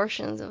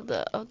distortions of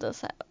the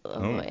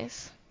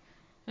voice.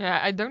 Yeah,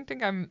 I don't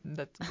think I'm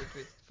that good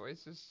with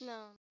voices.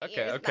 No.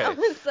 Okay, Yes, okay.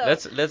 no,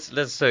 so-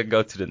 Let's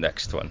go to the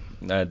next one.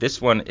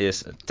 This one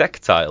is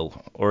tactile,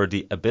 or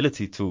the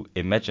ability to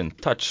imagine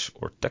touch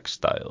or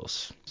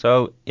textiles.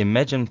 So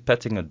imagine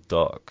petting a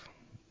dog.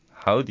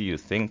 How do you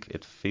think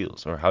it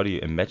feels, or how do you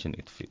imagine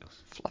it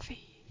feels? Fluffy.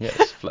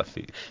 Yes,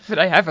 fluffy. But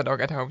I have a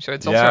dog at home, so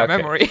it's also Yeah, a okay.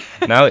 memory.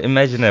 Now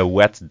imagine a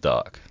wet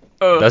dog.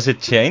 Ugh. Does it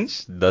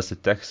change? Does the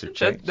texture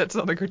change? That's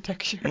not a good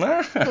texture.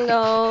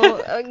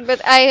 No,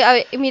 but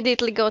I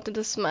immediately go to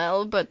the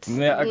smell, but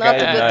Yeah, okay, not a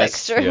good nice.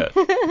 texture.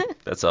 Yeah.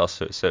 That's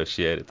also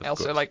associated, of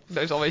Also, course. like,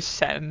 there's always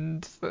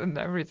sand and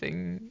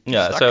everything.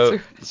 Yeah, stuck so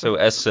to- so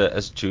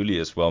as Julie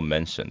as well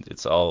mentioned,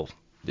 it's all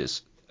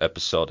this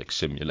episodic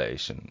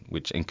simulation,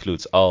 which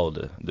includes all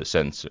the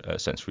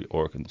sensory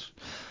organs.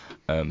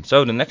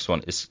 So the next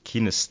one is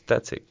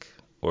kinesthetic,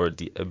 or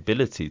the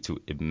ability to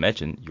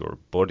imagine your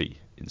body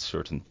in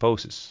certain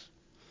poses.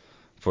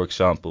 For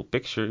example,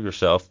 picture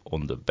yourself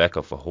on the back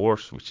of a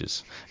horse, which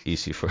is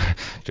easy for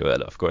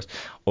Joella, of course,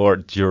 or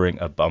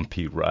during a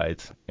bumpy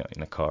ride,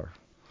 in a car.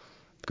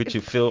 Could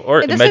you feel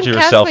or It doesn't imagine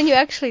count yourself? when you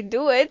actually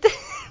do it.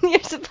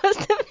 You're supposed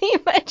to be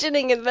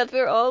imagining it, but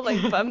we're all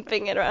like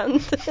bumping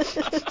around.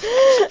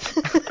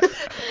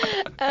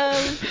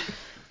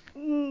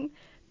 Mm,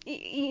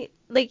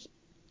 like,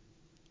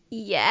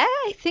 yeah,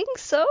 I think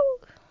so,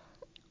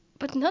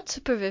 but not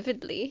super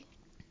vividly.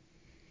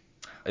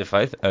 If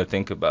I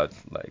think about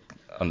like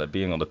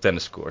being on the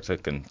tennis court, I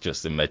can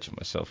just imagine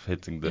myself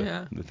hitting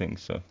the thing.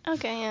 So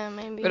Okay, yeah,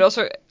 maybe. But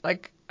also,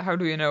 like, how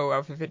do you know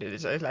how vivid it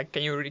is? Like,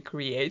 can you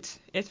recreate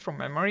it from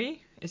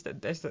memory? Does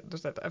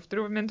that have to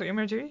do with mental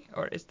imagery,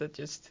 or is that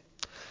just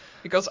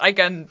because I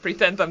can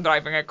pretend I'm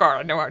driving a car?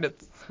 I know how that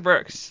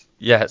works.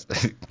 yes,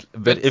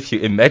 but if you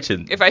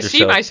imagine If I see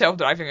yourself- myself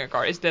driving a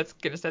car, is that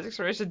kinesthetics,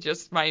 or is it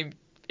just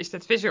is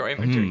that visual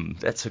imagery?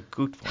 That's a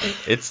good one.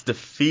 It's the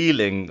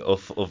feeling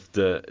of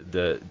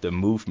the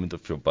movement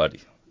of your body.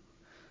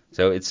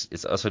 So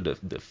it's also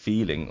the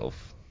feeling of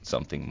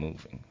something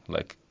moving.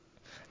 Like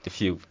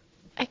if you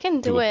I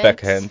can do do a it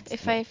backhand.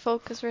 if I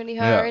focus really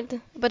Yeah.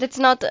 hard, but it's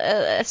not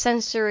a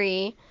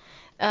sensory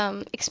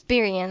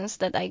experience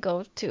that I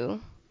go to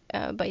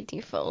by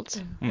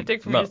default. I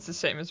think for no. me it's the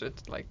same as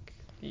with like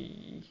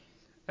the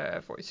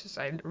voices.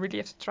 I really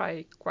have to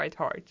try quite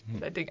hard.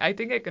 I think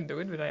I can do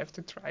it, but I have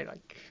to try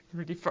like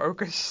really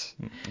focus.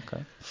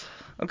 Okay.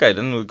 Okay,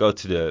 then we'll go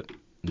to the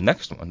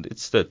next one.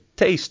 It's the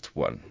taste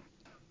one.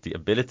 The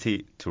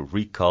ability to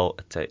recall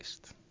a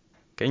taste.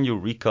 Can you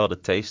recall the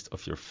taste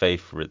of your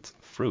favorite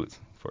fruit?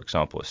 For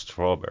example, a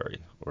strawberry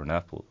or an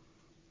apple.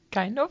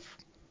 Kind of.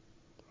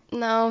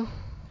 No.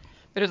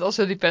 But it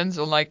also depends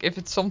on like if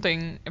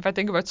I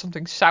think about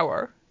something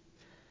sour,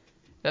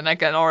 then I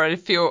can already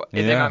feel it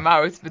in Yeah. my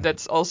mouth, but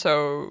that's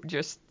also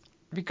just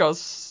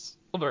because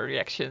other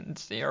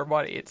reactions in your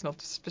body. It's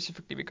not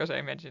specifically because I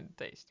imagine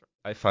the taste.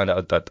 I found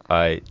out that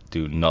I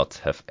do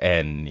not have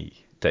any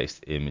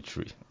taste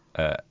imagery,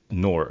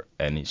 nor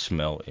any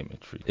smell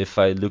imagery. If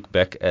I look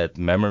back at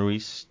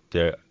memories,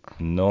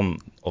 none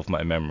of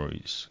my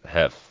memories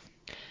have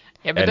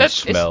Yeah, but any that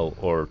smell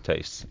or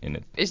taste in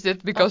it. is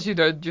that because you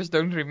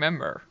don't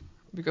remember?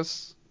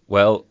 Because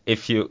Well,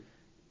 if you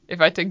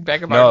if I think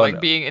back about No, like no.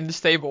 being in the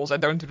stables, I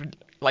don't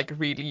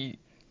really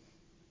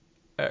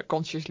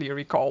consciously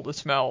recall the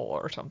smell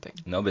or something.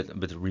 no,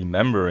 but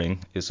remembering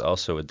is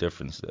also a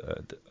difference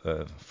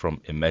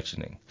from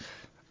imagining.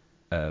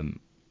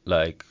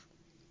 Like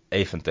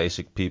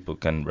aphantasic people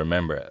can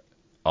remember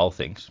all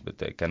things, but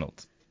they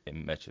cannot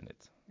imagine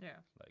it. Yeah.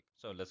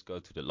 So let's go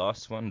to the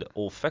last one, the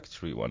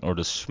olfactory one, or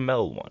the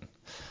smell one.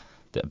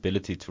 The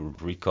ability to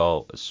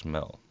recall a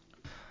smell.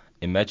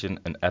 Imagine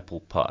an apple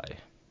pie.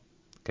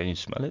 Can you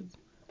smell it?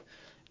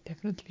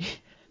 Definitely.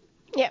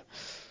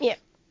 Yeah.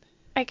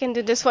 I can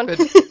do this one. But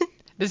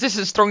this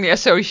is strongly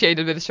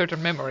associated with a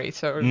certain memory,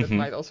 so that Mhm.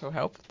 might also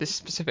help. This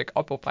specific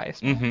apple pie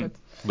smell. Mhm.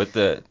 But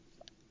But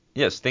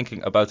yes,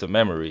 thinking about a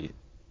memory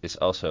is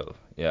also,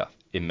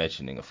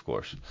 imagining, of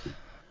course.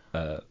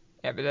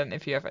 yeah, but then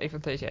if you have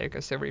aphantasia, you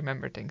can still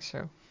remember things,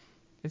 so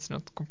it's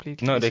not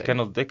completely. No, the they same.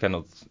 cannot. They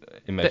cannot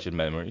imagine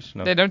memories.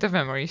 No, They don't have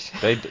memories.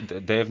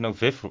 they have no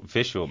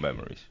visual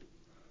memories.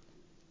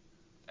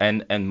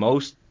 And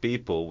most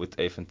people with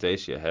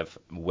aphantasia have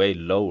way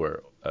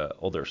lower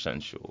other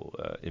sensual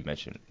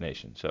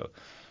imagination. So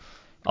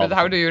But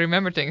how do you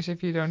remember things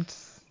if you don't?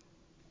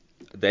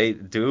 they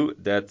do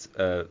that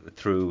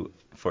through,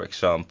 for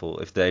example,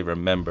 if they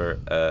remember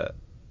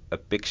a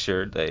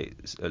picture, they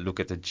look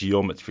at the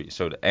geometry,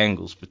 so the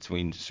angles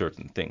between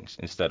certain things,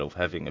 instead of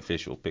having a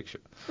visual picture.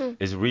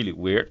 It's really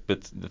weird,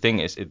 but the thing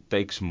is, it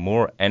takes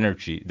more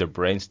energy. Their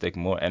brains take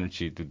more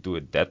energy to do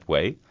it that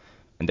way,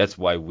 and that's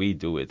why we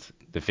do it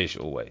the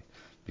visual way,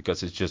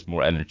 because it's just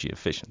more energy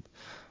efficient.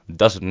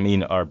 Doesn't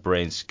mean our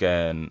brains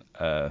can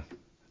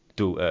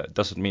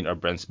doesn't mean our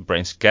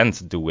brains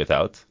can't do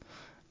without,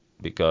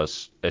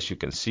 because as you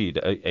can see,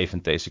 the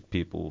aphantasic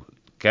people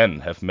can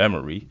have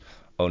memory,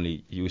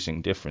 only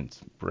using different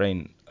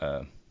brain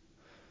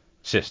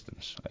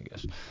systems, I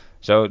guess.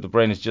 So the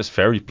brain is just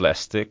very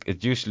plastic.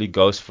 It usually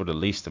goes for the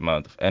least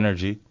amount of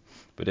energy,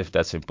 but if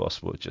that's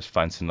impossible, it just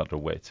finds another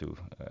way to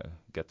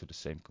get to the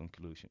same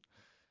conclusion.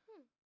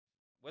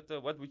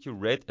 What would you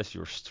rate as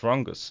your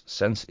strongest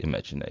sense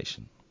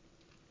imagination?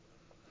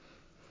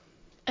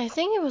 I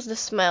think it was the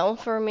smell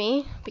for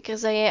me,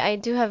 because I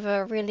do have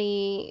a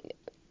really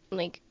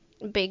like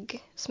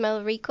big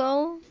smell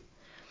recall,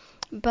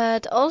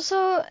 but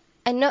also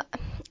I know,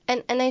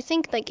 and I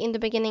think like in the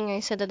beginning I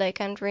said that I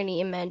can't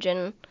really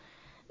imagine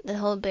the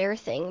whole bear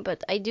thing,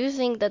 but I do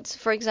think that,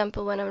 for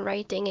example, when I'm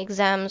writing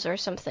exams or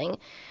something,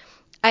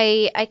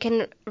 I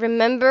can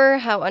remember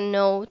how a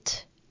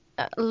note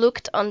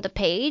looked on the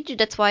page.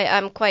 That's why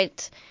I'm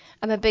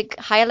a big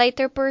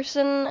highlighter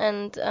person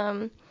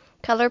and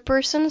color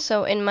person.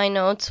 So in my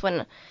notes,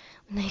 when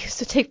I used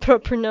to take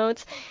proper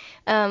notes,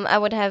 I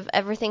would have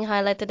everything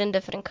highlighted in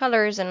different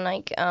colors,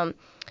 and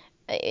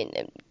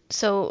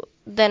so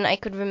then I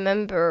could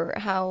remember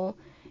how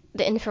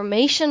the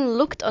information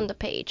looked on the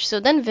page. So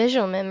then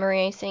visual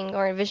memory, I think,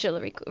 or visual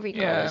recall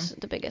Yeah. is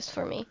the biggest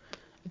for me.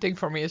 I think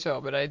for me as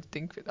well, but I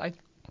think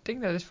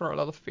that is for a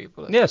lot of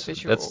people. Yes,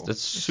 visual that's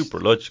is- super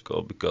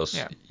logical, because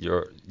Yeah.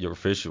 your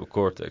visual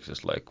cortex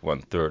is like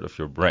 1/3 of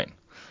your brain.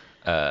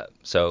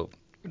 So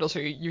But also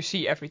you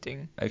see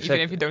everything, even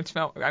Exactly. if you don't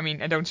smell. I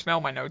mean, I don't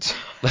smell my notes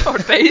or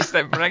taste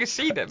them, but I can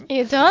see them.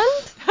 You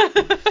don't?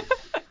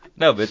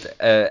 no, but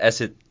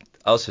as it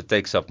also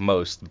takes up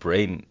most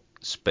brain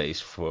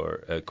space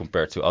for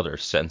compared to other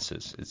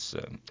senses,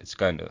 it's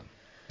kind of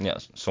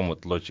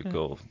somewhat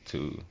logical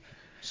to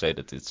say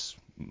that it's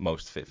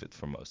most vivid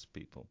for most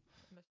people.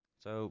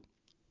 So,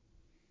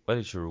 what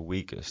is your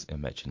weakest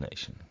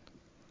imagination?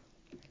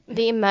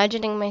 The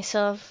imagining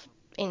myself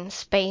in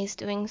space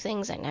doing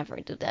things, I never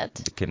do that.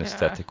 The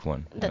kinesthetic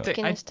one. That yeah.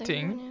 can- I Kinesthetic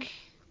think one,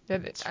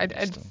 that That's I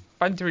really strong.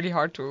 find it really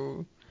hard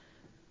to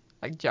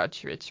like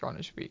judge which one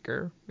is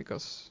weaker,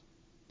 because,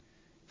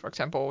 for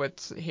example,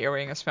 with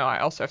hearing and smell, I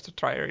also have to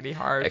try really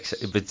hard.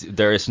 But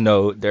there is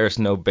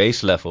no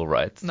base level,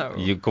 right? No.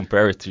 You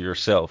compare it to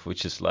yourself,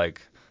 which is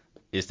like,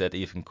 is that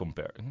even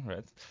comparing,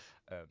 right?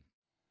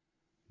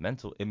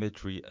 Mental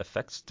imagery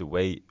affects the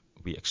way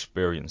we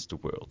experience the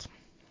world.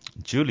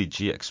 Julie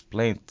G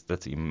explained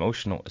that the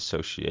emotional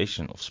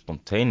association of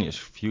spontaneous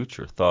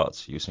future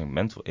thoughts using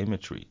mental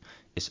imagery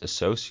is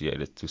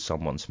associated to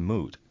someone's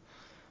mood,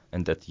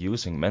 and that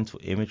using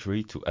mental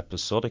imagery to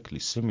episodically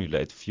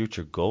simulate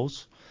future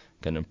goals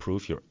can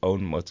improve your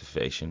own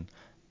motivation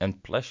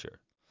and pleasure.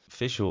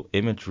 Visual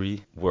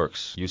imagery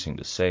works using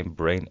the same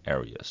brain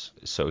areas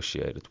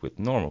associated with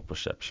normal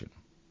perception.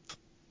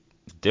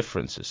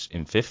 Differences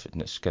in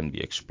vividness can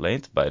be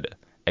explained by the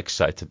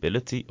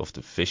excitability of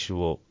the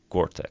visual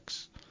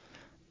cortex.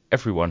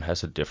 Everyone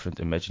has a different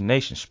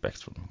imagination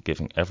spectrum,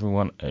 giving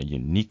everyone a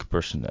unique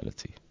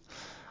personality.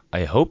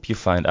 I hope you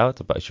find out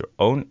about your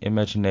own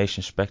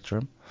imagination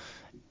spectrum.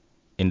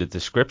 In the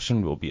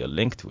description will be a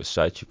link to a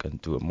site you can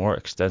do a more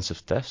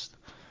extensive test.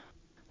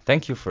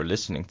 Thank you for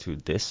listening to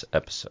this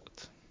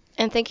episode.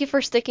 And thank you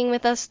for sticking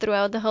with us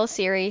throughout the whole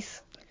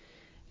series.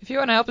 If you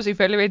want to help us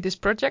evaluate this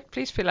project,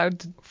 please fill out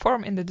the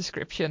form in the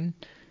description.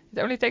 It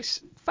only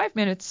takes 5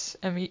 minutes,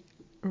 and we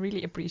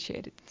really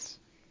appreciate it.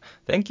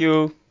 Thank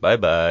you. Bye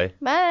bye.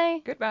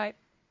 Bye. Goodbye.